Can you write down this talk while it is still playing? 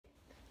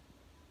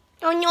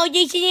Oh no,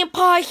 there's an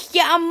imposter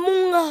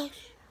among us.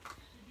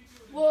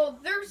 Well,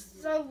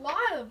 there's a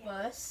lot of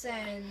us,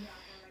 and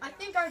I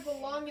think I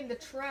belong in the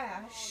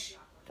trash.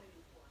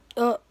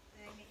 Well,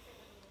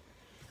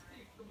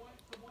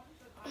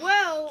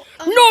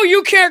 No,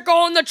 you can't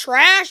go in the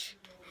trash.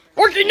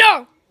 Forky,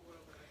 no.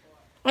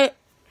 Mamma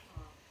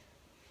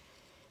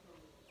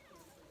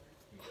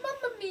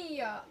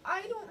mia,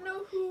 I don't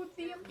know who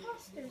the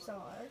imposters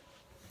are.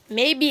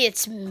 Maybe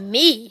it's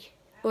me.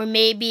 Or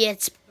maybe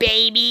it's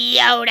Baby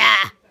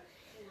Yoda.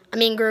 I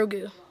mean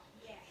Grogu.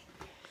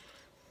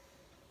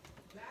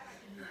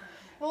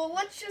 Well,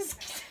 let's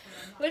just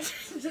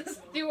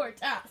do our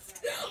task.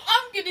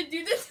 I'm gonna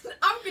do this.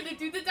 I'm gonna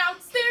do the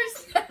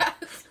downstairs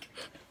task.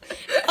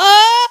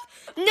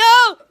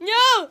 No!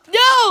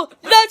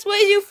 That's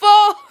where you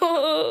fall.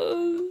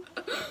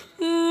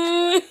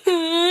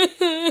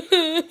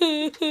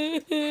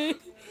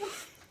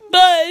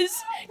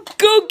 Buzz,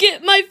 go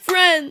get my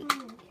friend.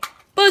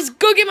 Buzz,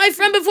 go get my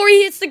friend before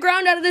he hits the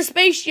ground out of the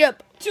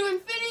spaceship. To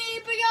infinity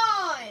and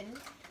beyond.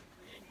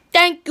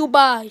 Thank you,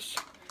 Buzz.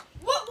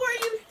 What were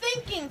you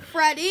thinking,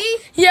 Freddy?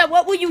 Yeah,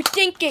 what were you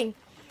thinking?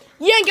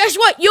 Yeah, and guess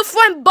what? Your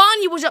friend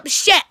Bonnie was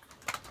upset.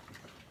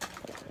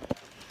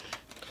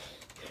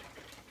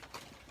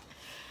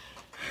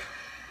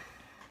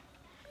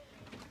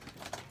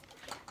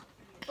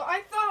 But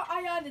I thought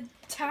I had a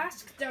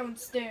task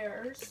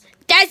downstairs.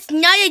 That's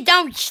not a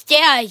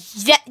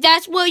downstairs.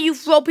 That's where you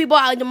throw people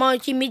out of the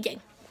monarchy meeting.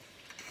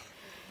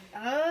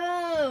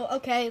 Oh,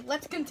 okay.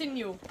 Let's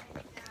continue.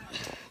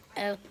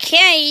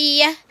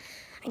 Okay. I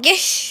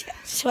guess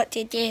that's what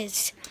it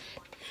is.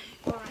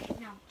 Alright,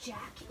 now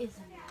Jack is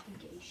in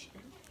navigation.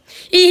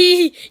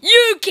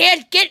 You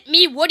can't get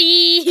me,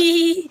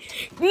 Woody.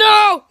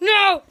 No,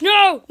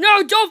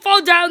 don't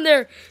fall down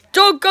there.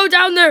 Don't go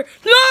down there.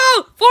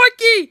 No,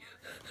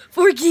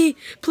 Forky,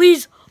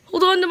 please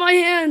hold on to my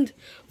hand.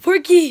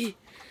 Forky,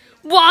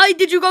 why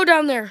did you go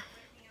down there?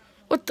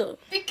 What the?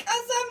 Because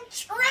I'm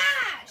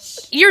trash!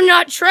 You're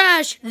not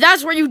trash.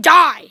 That's where you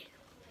die.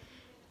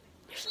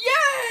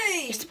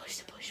 Yay! You're supposed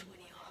to push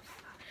Woody off.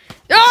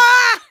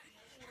 Ah!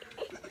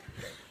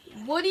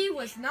 Woody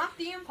was not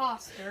the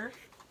imposter.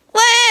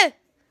 What?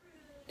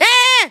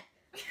 Ah!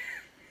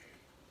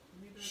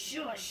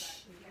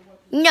 Shush.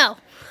 No.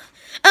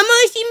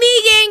 Emergency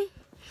meeting.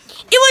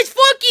 It was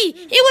Forky.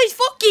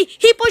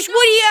 He pushed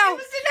Woody out.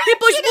 He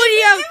pushed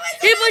Woody out.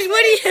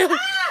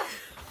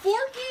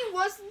 Forky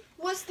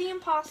was the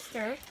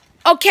imposter.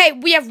 Okay,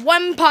 we have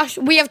one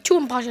imposter. We have two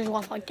imposters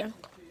left, I think.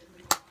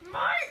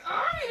 My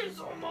eye is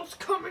almost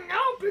coming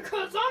out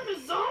because I'm a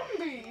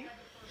zombie.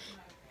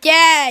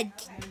 Dad,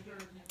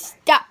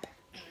 stop.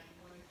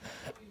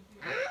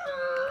 It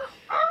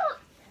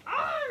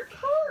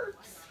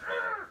hurts.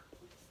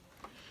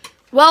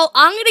 Well,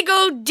 I'm gonna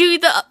go do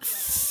the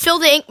fill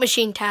the ink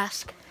machine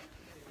task.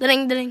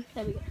 Ding. There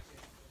we go.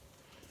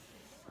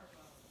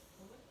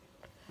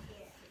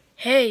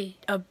 Hey,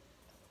 do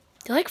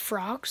you like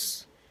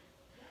frogs?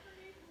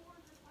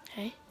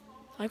 Hey,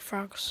 I like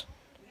frogs.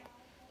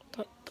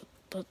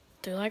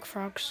 Do you like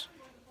frogs?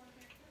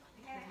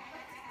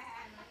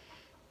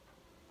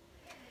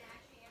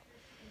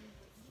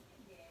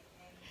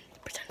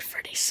 Pretend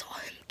Freddy saw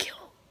him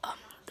kill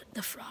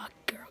the frog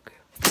girl.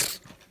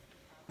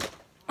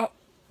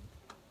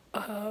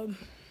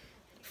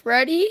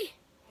 Freddy?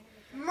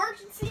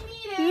 Emergency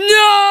meeting.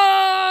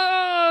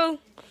 No!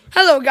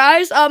 Hello,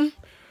 guys.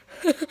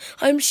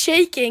 I'm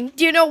shaking.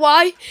 Do you know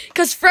why?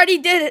 Because Freddy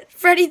did it.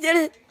 Freddy did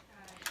it.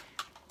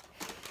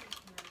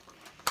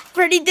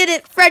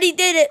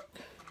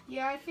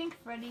 Yeah, I think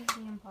Freddy's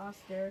the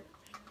imposter.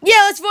 Yeah,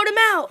 let's vote him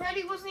out.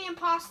 Freddy was the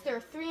imposter.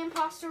 3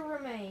 imposter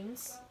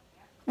remains.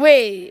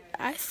 Wait,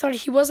 I thought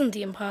he wasn't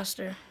the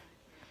imposter.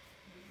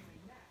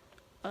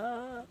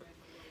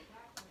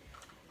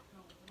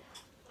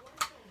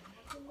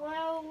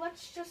 Well,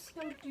 let's just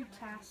go do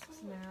tasks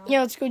now.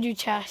 Yeah, let's go do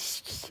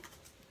tasks.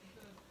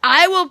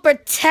 I will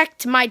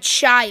protect my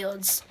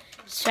childs.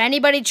 So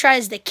anybody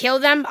tries to kill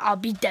them, I'll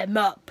beat them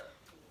up.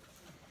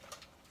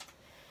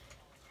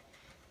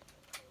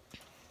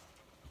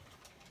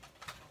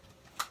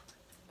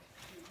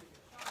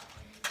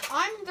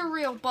 I'm the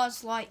real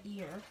Buzz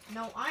Lightyear.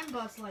 No, I'm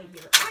Buzz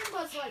Lightyear. I'm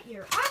Buzz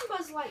Lightyear. I'm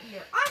Buzz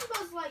Lightyear. I'm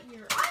Buzz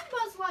Lightyear. I'm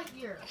Buzz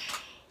Lightyear.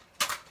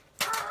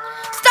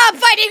 Stop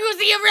fighting! Who's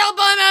the real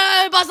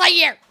Buzz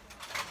Lightyear?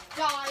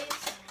 Guys.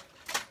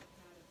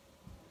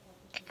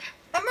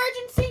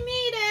 Emergency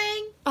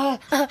meeting. Uh,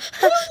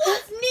 Who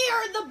was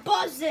near the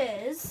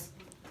buzzes?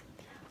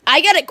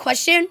 I got a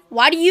question.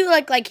 Why do you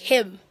look like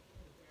him?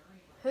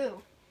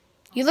 Who?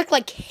 You look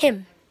like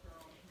him.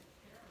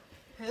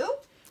 Who?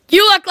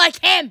 You look like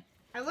him.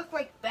 I look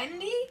like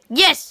Bendy?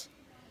 Yes.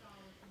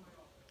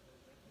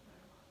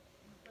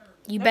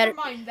 You better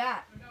Never mind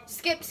that.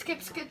 Skip.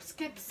 skip.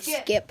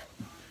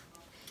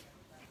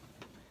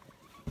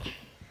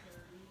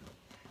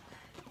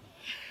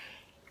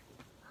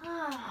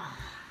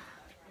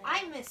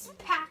 I miss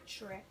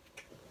Patrick.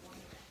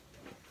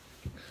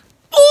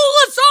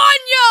 Oh,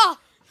 lasagna!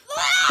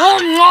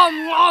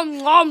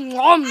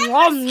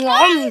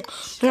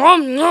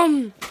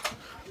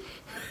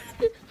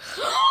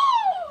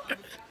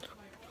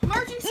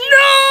 Emergency.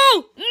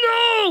 No!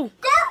 No!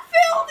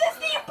 Garfield is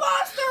the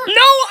imposter.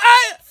 No,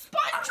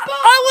 SpongeBob.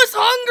 I was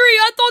hungry.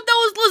 I thought that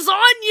was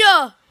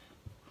lasagna.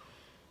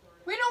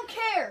 We don't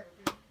care.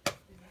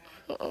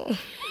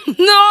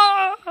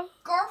 No.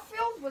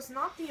 Garfield was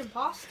not the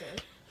imposter.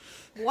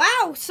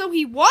 Wow, so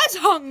he was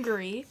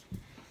hungry.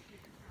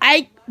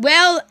 I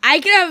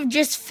could have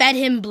just fed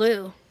him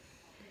blue.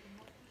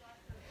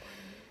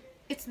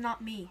 It's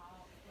not me.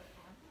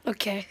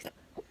 Okay.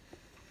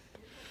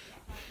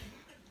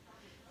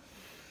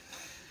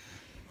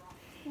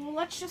 Well,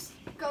 let's just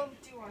go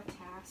do our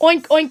task.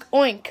 Oink, oink,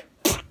 oink.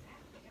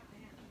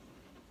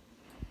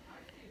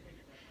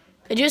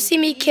 Did you see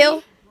me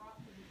kill?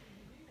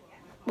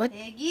 What?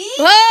 Piggy.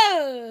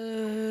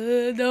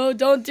 Whoa! No,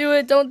 don't do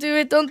it. Don't do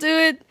it. Don't do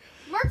it.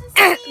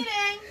 Emergency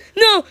meeting.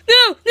 No,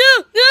 no,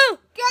 no, no.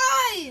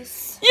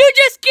 Guys. You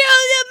just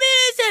killed an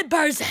innocent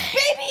person.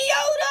 Baby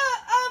Yoda,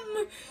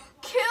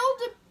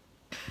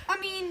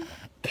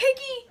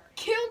 Piggy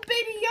killed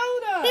Baby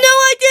Yoda. No,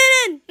 I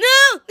didn't.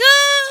 No, no.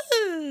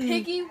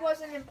 Piggy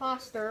was an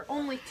imposter.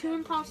 Only 2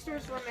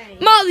 imposters remain.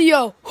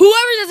 Mario,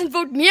 whoever doesn't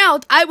vote me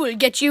out, I will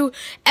get you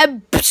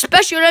a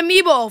special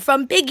amiibo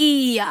from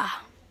Piggy.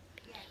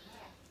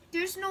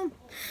 There's no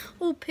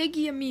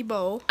Piggy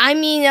amiibo. I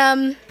mean,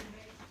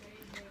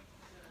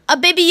 a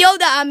Baby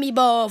Yoda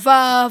amiibo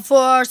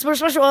for Super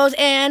Smash Bros.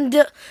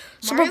 And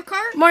Mario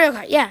Kart? Mario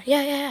Kart,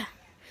 yeah.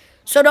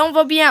 So don't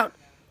vote me out,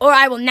 or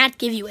I will not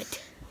give you it.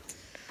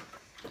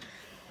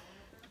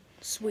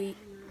 Sweet.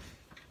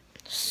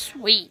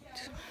 Sweet.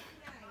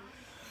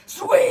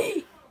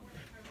 Sweet.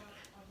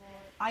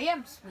 I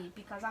am sweet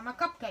because I'm a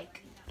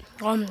cupcake.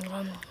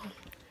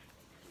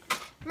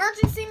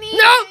 Emergency meeting.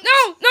 No, it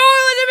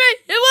wasn't me.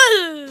 It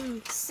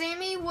wasn't.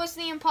 Sammy was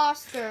the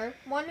imposter.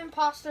 1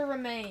 imposter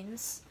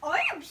remains. I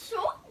am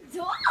so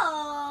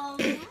dumb.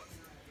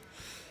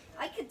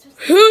 I could just.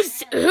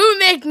 Who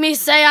make me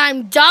say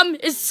I'm dumb?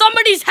 Is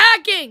somebody's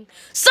hacking.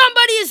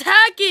 Somebody is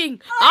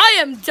hacking. I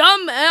am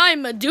dumb and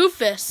I'm a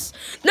doofus.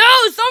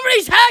 No,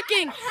 somebody's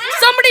hacking.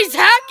 Somebody's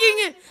hacking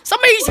it.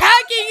 Somebody's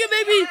hacking it,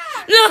 baby.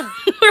 No,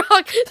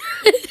 wrong.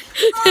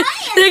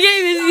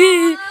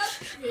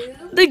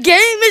 The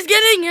game is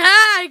getting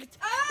hacked.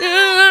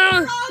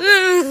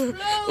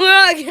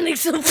 We're getting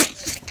so.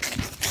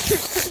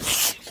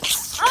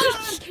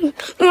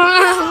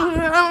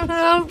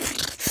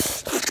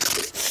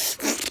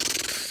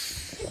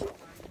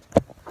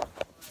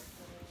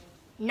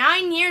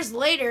 9 years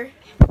later.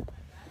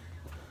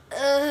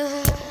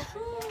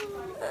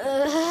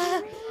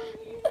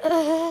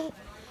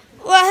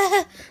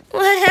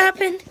 What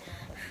happened?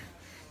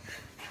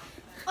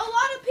 A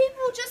lot of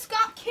people just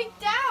got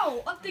kicked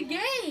out of the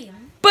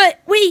game.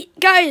 But wait,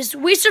 guys,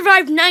 we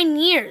survived 9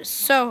 years,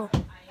 so.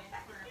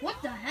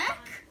 What the heck?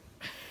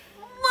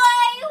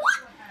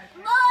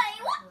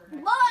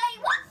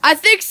 I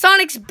think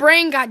Sonic's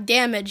brain got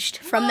damaged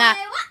from that.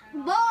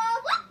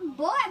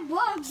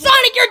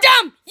 Sonic, you're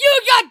dumb!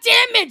 You got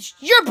damaged!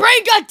 Your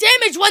brain got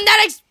damaged when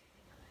that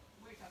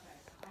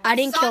I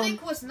didn't kill him.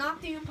 Sonic was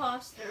not the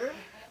imposter.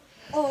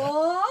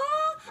 My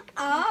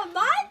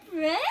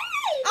brain.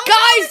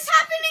 Guys! What's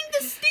happening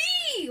to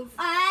Steve?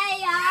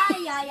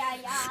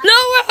 No,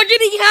 we're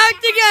getting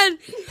hacked again!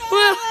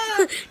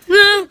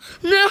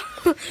 No!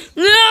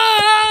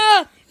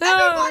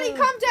 Everybody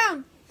calm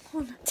down.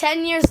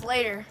 10 years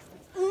later.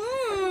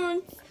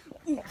 He's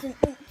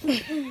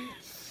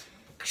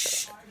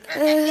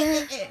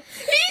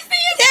the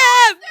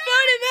Yeah!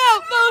 Vote him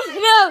out! Vote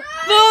him out!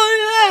 Vote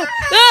him out!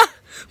 Ah,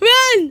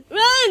 run!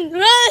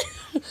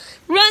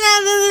 Run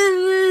out of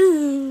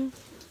the...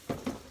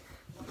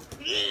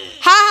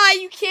 Haha,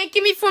 you can't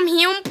get me from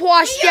here,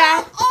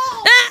 imposter.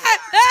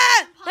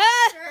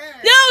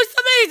 No,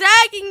 somebody's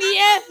hacking the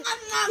air.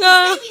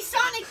 No. Baby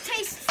Sonic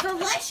tastes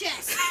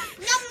delicious.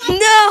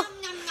 No.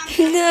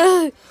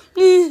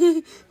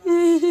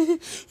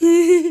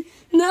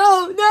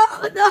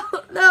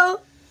 No.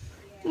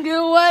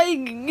 Go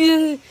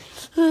away.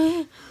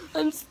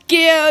 I'm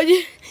scared.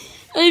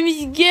 An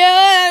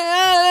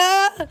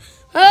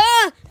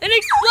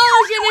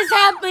explosion is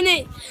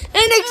happening.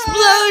 An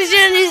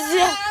explosion is...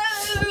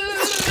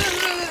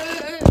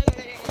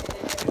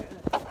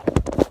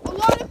 A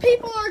lot of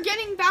people are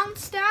getting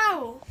bounced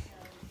out.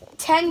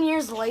 10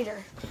 years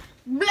later.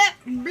 Bleh,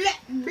 bleh,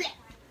 bleh.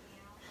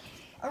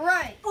 All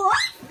right.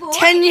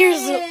 10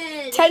 years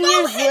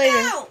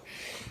later.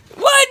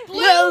 What?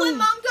 Blue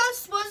Among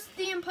Us was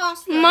the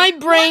imposter. My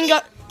brain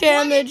got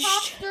damaged. One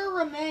imposter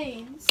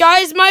remains.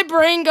 Guys, my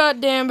brain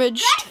got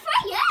damaged. Good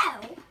for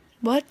you.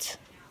 What?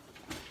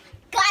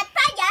 Good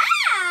for you.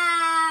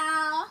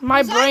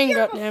 My Was I brain here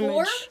got before?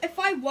 damaged. If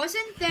I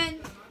wasn't,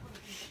 then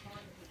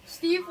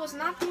Steve was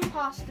not the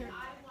imposter.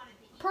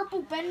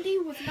 Purple Bendy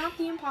was not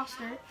the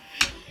imposter.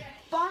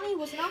 Bonnie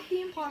was not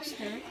the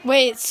imposter.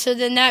 Wait, so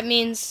then that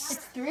means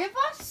It's 3 of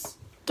us?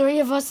 3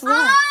 of us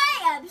left.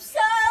 I am so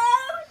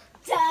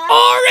dumb.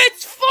 Or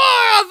it's 4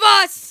 of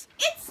us!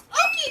 It's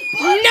okay,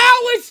 Now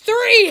it's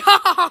 3. Ha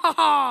ha ha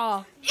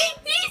ha. He's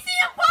the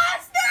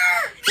imposter!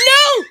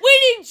 No, we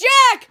need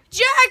Jack.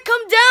 Jack,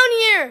 come down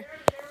here.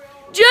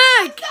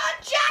 Jack. God,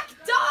 Jack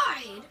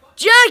died.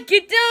 Jack,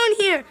 get down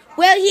here.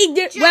 Well, he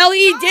did. Well,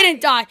 he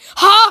didn't die.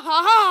 Ha ha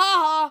ha ha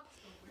ha.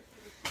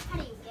 How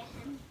do you get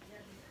him?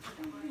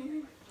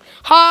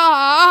 Ha ha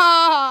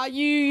ha.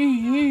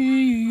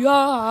 Yeah.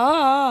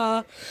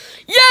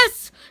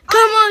 Yes.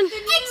 Come on.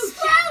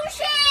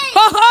 Explosion!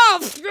 Ha ha.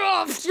 There's an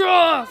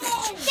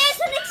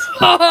explosion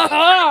Ha ha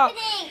ha.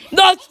 happening!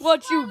 That's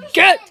what you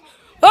get.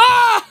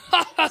 Ah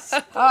ha ha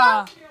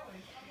ha.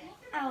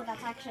 Oh,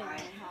 that's actually really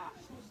hot.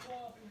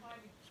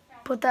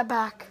 Put that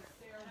back.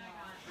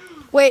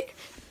 Wait.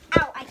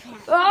 Ow, I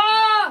can't.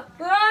 Ah!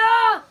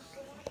 Ah!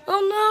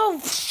 Oh no!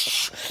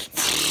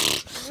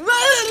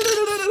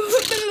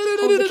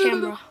 Hold the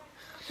camera.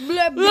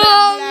 Blah, blah,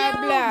 blah,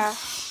 blah.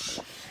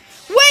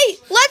 Wait,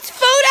 let's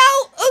vote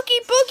out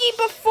Oogie Boogie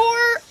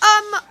before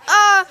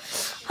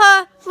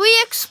we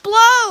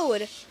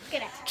explode.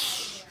 Get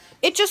out.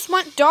 It just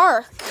went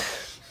dark.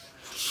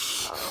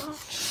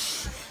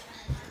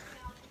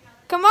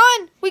 Come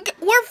on, we're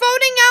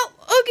voting out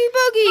Oogie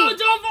Boogie. No,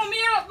 don't vote me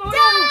out! No, no.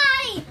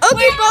 Die!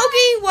 Oogie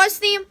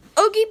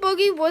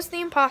Boogie was the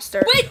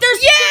imposter. Wait, there's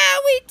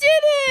we did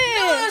it.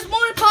 no, there's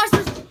more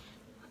imposters.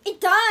 It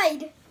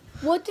died.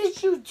 What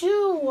did you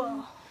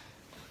do?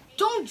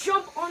 Don't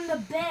jump on the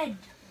bed.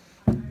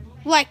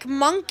 Like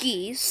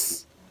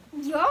monkeys.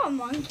 You're a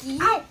monkey.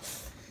 Ow!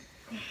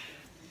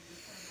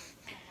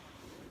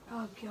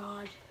 Oh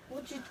God!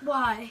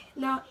 Why?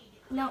 No,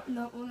 we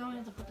don't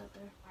have to put that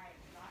there.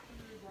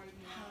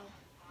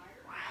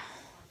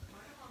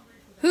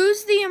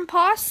 Who's the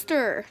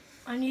imposter?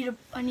 I need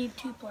 2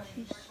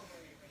 plushies.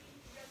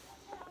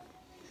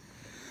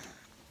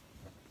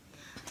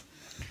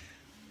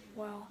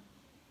 Well,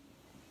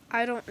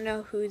 I don't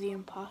know who the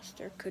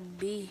imposter could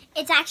be.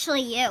 It's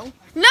actually you.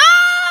 No!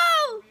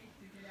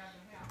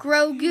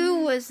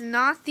 Grogu was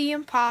not the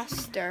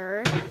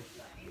imposter.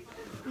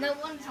 No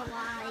one's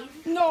alive.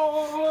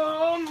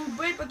 No,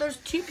 wait, but there's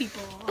 2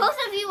 people. Both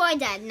of you are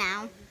dead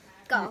now.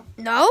 Go.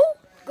 No?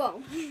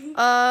 Go.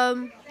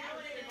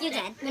 You're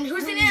dead. And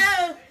who's in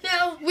it?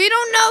 No. We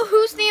don't know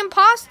who's the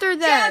imposter Dad,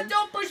 then.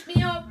 don't push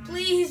me up,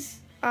 please.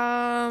 Do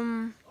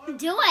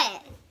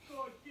it.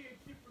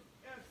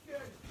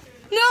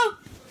 No,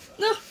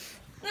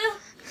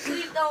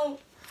 please don't.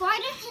 Fly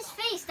to his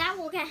face. That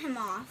will get him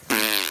off.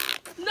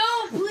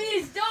 No,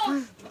 please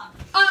don't.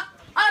 I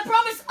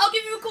promise I'll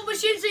give you a cool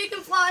machine so you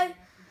can fly.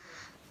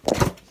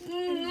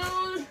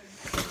 No.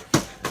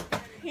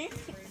 Here,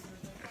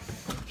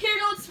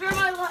 don't spare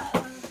my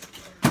life.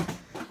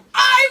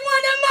 I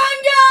won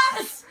Among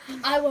Us!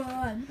 I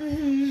won.